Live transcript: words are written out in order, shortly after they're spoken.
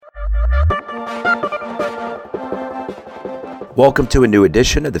Welcome to a new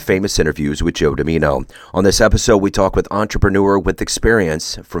edition of the Famous Interviews with Joe Domino. On this episode, we talk with entrepreneur with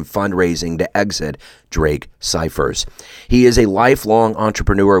experience from fundraising to exit, Drake Scifers. He is a lifelong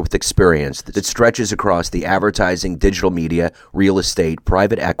entrepreneur with experience that stretches across the advertising, digital media, real estate,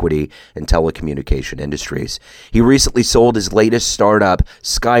 private equity, and telecommunication industries. He recently sold his latest startup,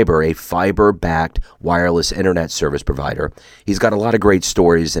 Scifers, a fiber-backed wireless internet service provider. He's got a lot of great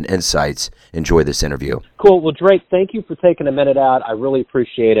stories and insights. Enjoy this interview. Cool. Well, Drake, thank you for taking a minute out. I really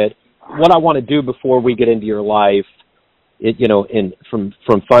appreciate it. What I want to do before we get into your life, from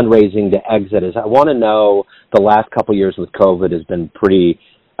fundraising to exit, is I want to know, the last couple of years with COVID has been pretty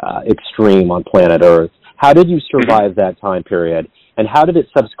extreme on planet Earth. How did you survive that time period, and how did it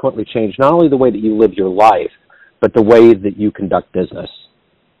subsequently change not only the way that you live your life, but the way that you conduct business?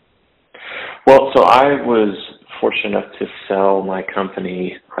 Well, so I was fortunate enough to sell my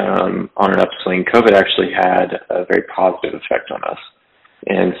company on an upswing. COVID actually had a very positive effect on us.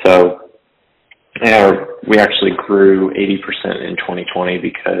 And so we actually grew 80% in 2020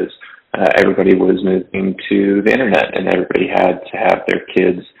 because everybody was moving to the internet, and everybody had to have their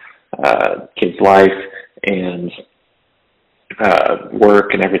kids' life and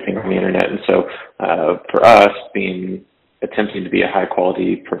work and everything on the internet. And so for us, attempting to be a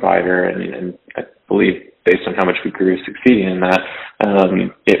high-quality provider, and I believe based on how much we grew, succeeding in that,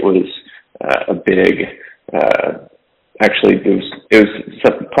 it was a big, actually, it was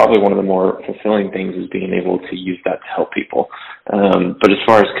probably one of the more fulfilling things, is being able to use that to help people. But as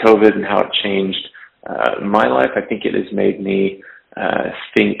far as COVID and how it changed my life, I think it has made me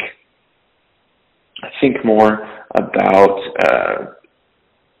think more about,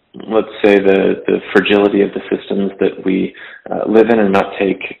 let's say, the fragility of the systems that we live in, and not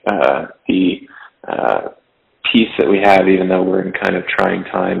take the peace that we have, even though we're in kind of trying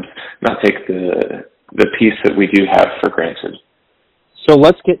times, not take the peace that we do have for granted. So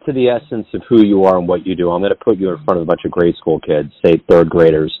let's get to the essence of who you are and what you do. I'm going to put you in front of a bunch of grade school kids, say third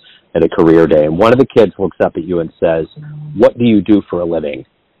graders, at a career day. And one of the kids looks up at you and says, "What do you do for a living?"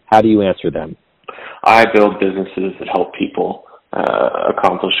 How do you answer them? I build businesses that help people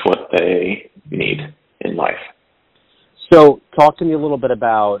accomplish what they need in life. So talk to me a little bit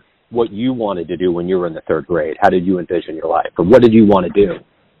about what you wanted to do when you were in the third grade. How did you envision your life, or what did you want to do?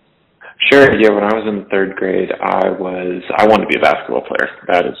 Sure. Yeah. When I was in the third grade, I wanted to be a basketball player.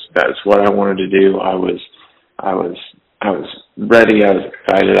 That is what I wanted to do. I was ready. I was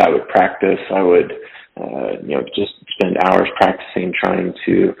excited. I would practice. I would, just spend hours practicing, trying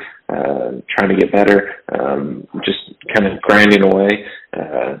to get better. Just kind of grinding away.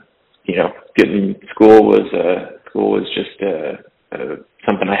 Getting school was just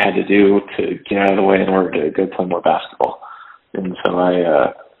something I had to do to get out of the way in order to go play more basketball. And so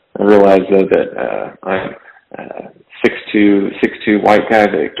I realized, though, that I'm a 6'2" white guy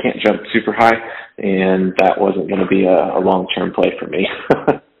that can't jump super high, and that wasn't going to be a long-term play for me.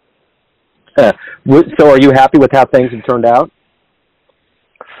 So are you happy with how things have turned out?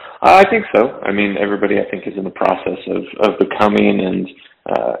 I think so. I mean, everybody, I think, is in the process of becoming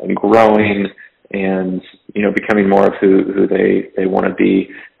and growing, and becoming more of who they want to be.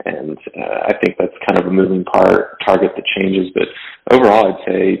 And I think that's kind of a moving target that changes. But overall, I'd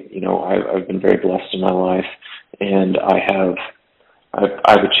say I've been very blessed in my life, and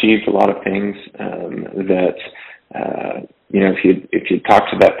I've achieved a lot of things that if you talk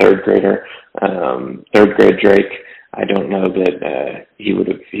to that third grade Drake, I don't know that he would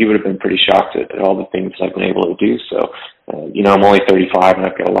have been pretty shocked at all the things that I've been able to do. So I'm only 35, and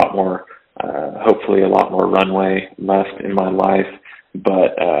I've got a lot more. Hopefully a lot more runway left in my life,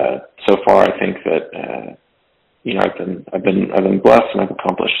 but so far I think that I've been blessed, and I've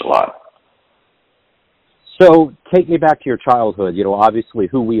accomplished a lot. So take me back to your childhood. Obviously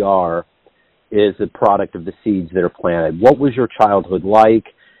who we are is a product of the seeds that are planted. What was your childhood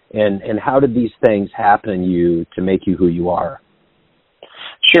like, and how did these things happen in you to make you who you are?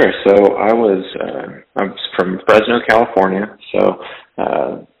 Sure. So I was from Fresno, California. So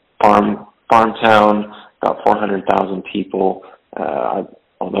farm town, about 400,000 people.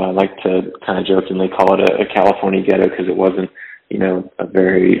 Although I like to kind of jokingly call it a California ghetto, because it wasn't, a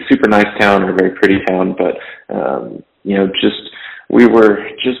very super nice town or a very pretty town, but we were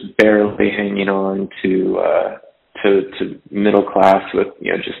just barely hanging on to middle class, with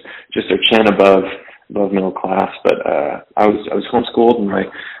just our chin above middle class. But I was homeschooled, and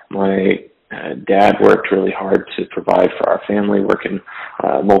my dad worked really hard to provide for our family, working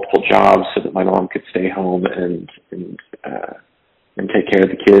multiple jobs so that my mom could stay home and take care of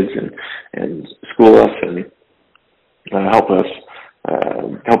the kids and school us and help us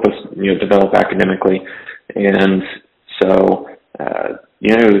develop academically. And so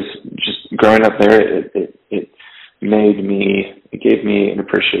it was just growing up there. It gave me an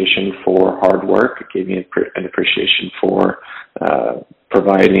appreciation for hard work. It gave me an appreciation for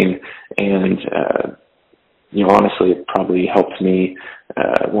providing, and honestly, it probably helped me.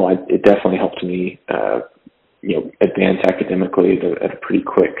 It definitely helped me, advance academically at a pretty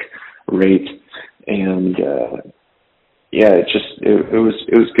quick rate, and it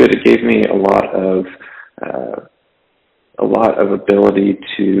was good. It gave me a lot of ability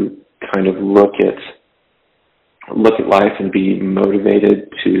to kind of look at life and be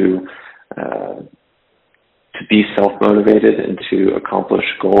motivated to be self-motivated and to accomplish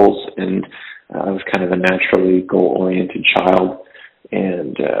goals. And I was kind of a naturally goal-oriented child,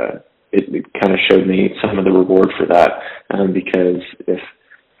 and it kind of showed me some of the reward for that, because if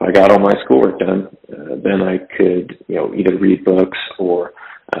I got all my schoolwork done, then I could either read books or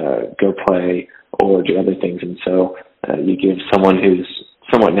go play or do other things. And so you give someone who's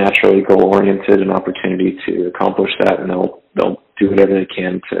somewhat naturally goal-oriented an opportunity to accomplish that, and they'll do whatever they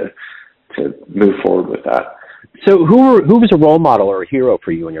can to move forward with that. So who was a role model or a hero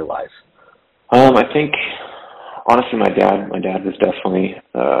for you in your life? I think, honestly, my dad. My dad was definitely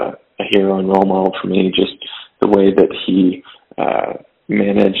a hero and role model for me. Just the way that he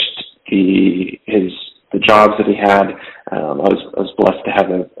managed the jobs that he had. I was blessed to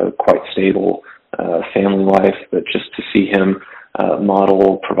have a quite stable family life, but just to see him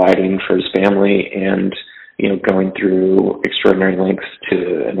model providing for his family and going through extraordinary lengths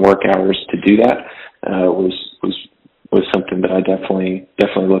and work hours to do that was something that I definitely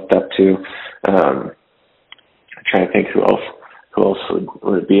looked up to. I'm trying to think who else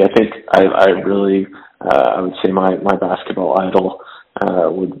would it be. I think I really I would say my basketball idol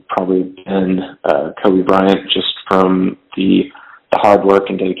would probably have been Kobe Bryant, just from the hard work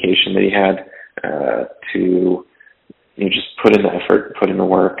and dedication that he had to just put in the effort, put in the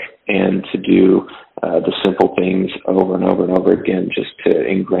work, and to do the simple things over and over and over again, just to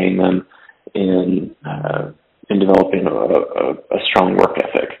ingrain them in developing a strong work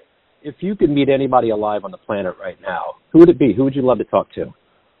ethic. If you could meet anybody alive on the planet right now, who would it be? Who would you love to talk to?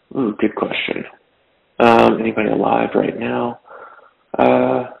 Ooh, good question. Anybody alive right now?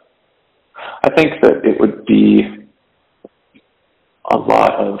 I think that it would be a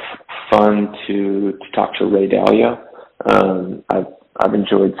lot of fun to talk to Ray Dalio. I've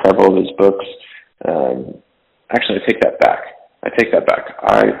enjoyed several of his books. Actually, I take that back.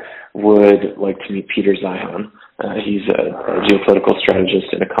 I would like to meet Peter Zeihan. He's a geopolitical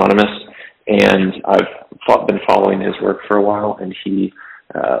strategist and economist, and I've been following his work for a while, and he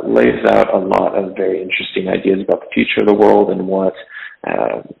lays out a lot of very interesting ideas about the future of the world and what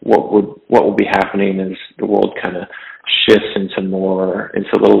will be happening as the world kind of shifts into a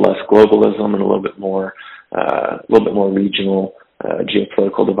little less globalism and a little bit more regional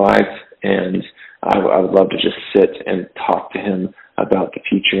geopolitical divides. And I would love to just sit and talk to him about the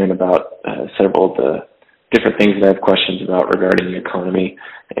future and about several of the different things that I have questions about regarding the economy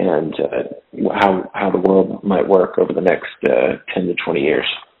and how the world might work over the next 10 to 20 years.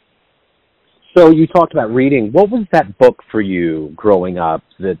 So you talked about reading. What was that book for you growing up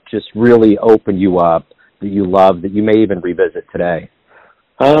that just really opened you up, that you loved, that you may even revisit today?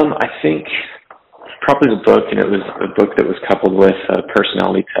 I think probably the book, and it was a book that was coupled with a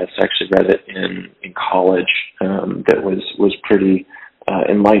personality test. I actually read it in college. That was pretty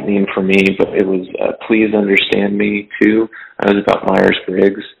enlightening for me, but it was Please Understand Me Too. It was about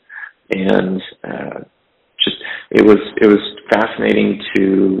Myers-Briggs, and it was fascinating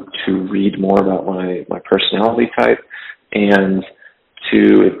to read more about my personality type, and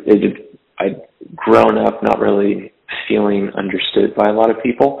I'd grown up not really feeling understood by a lot of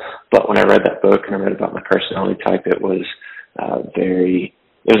people, but when I read that book and I read about my personality type, it was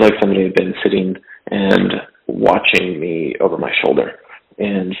like somebody had been sitting and watching me over my shoulder,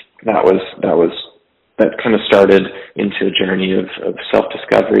 and that kind of started into a journey of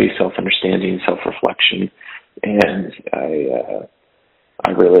self-discovery, self-understanding, self-reflection, and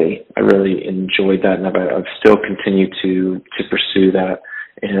I really enjoyed that, and I've still continued to pursue that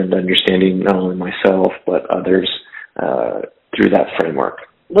and understanding not only myself but others through that framework.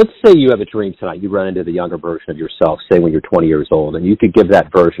 Let's say you have a dream tonight. You run into the younger version of yourself, say when you're 20 years old, and you could give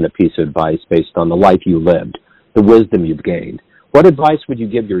that version a piece of advice based on the life you lived, the wisdom you've gained. What advice would you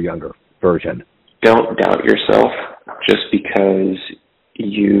give your younger version? Don't doubt yourself just because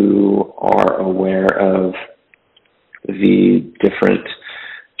you are aware of the different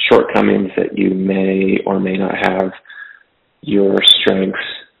shortcomings that you may or may not have. Your strengths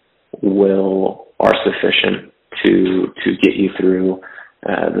are sufficient to get you through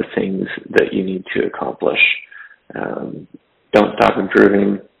the things that you need to accomplish. don't stop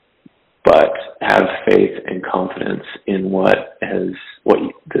improving, but have faith and confidence in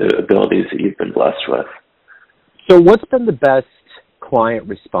the abilities that you've been blessed with. So what's been the best client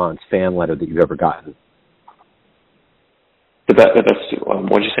response fan letter that you've ever gotten? The best,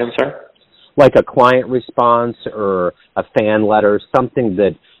 what'd you say, I'm sorry? Like a client response or a fan letter, something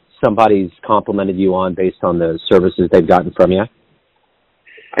that somebody's complimented you on based on the services they've gotten from you?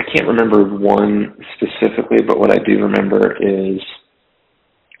 I can't remember one specifically, but what I do remember is,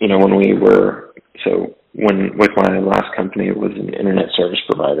 when with my last company, it was an internet service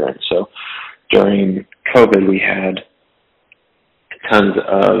provider. And so during COVID, we had tons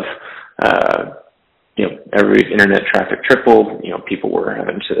of, every internet traffic tripled. People were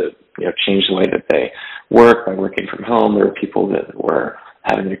having to, change the way that they work by working from home. There were people that were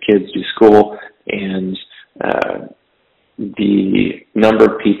having their kids do school, and the number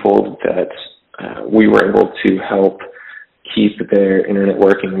of people that we were able to help keep their internet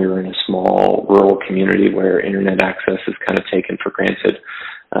working. We were in a small rural community where internet access is kind of taken for granted.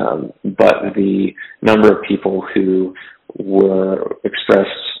 But the number of people who expressed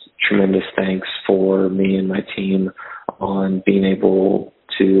tremendous thanks for me and my team on being able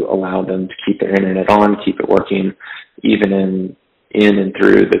to allow them to keep their internet on, keep it working, even in and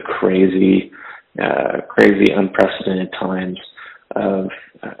through the crazy, unprecedented times of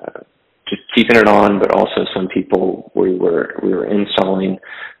just keeping it on, but also some people we were installing,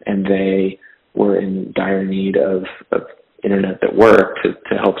 and they were in dire need of internet that worked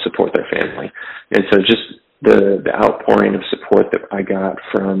to help support their family. And so just the outpouring of support that I got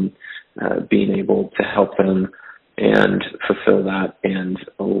from being able to help them and fulfill that and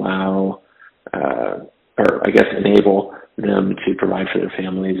allow, enable them to provide for their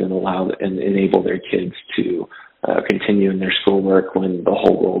families and enable their kids to continue in their schoolwork when the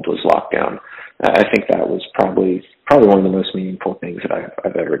whole world was locked down. I think that was probably one of the most meaningful things that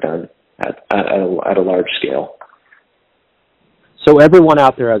I've ever done at a large scale. So everyone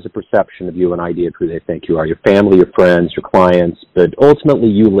out there has a perception of you, an idea of who they think you are, your family, your friends, your clients, but ultimately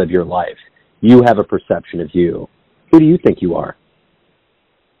you live your life. You have a perception of you. Who do you think you are?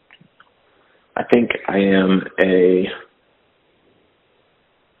 I think I am a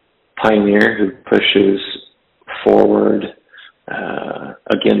pioneer who pushes forward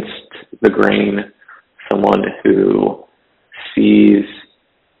against the grain, someone who sees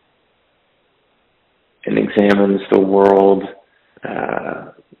and examines the world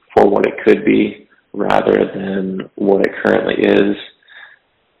for what it could be rather than what it currently is,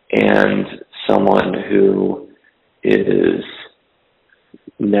 and someone who is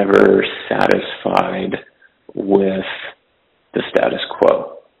never satisfied with the status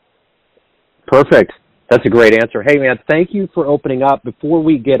quo. Perfect. That's a great answer. Hey, man, thank you for opening up. Before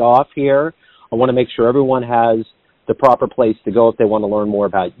we get off here, I want to make sure everyone has the proper place to go if they want to learn more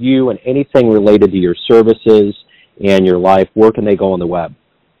about you and anything related to your services and your life. Where can they go on the web?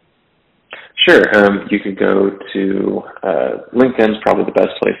 Sure. You can go to LinkedIn's probably the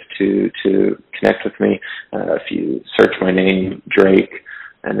best place to connect with me. If you search my name, Drake,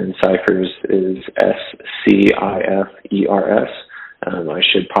 and then Scifers is Scifers. I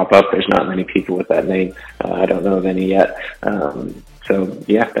should pop up. There's not many people with that name. I don't know of any yet. So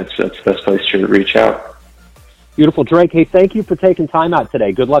yeah, that's the best place to reach out. Beautiful, Drake. Hey, thank you for taking time out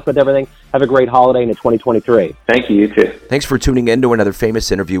today. Good luck with everything. Have a great holiday into 2023. Thank you. You too. Thanks for tuning in to another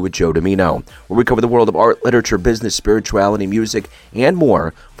famous interview with Joe Domino, where we cover the world of art, literature, business, spirituality, music, and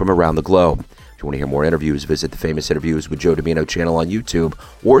more from around the globe. If you want to hear more interviews, visit the Famous Interviews with Joe Domino channel on YouTube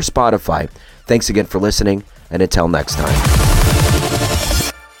or Spotify. Thanks again for listening, and until next time.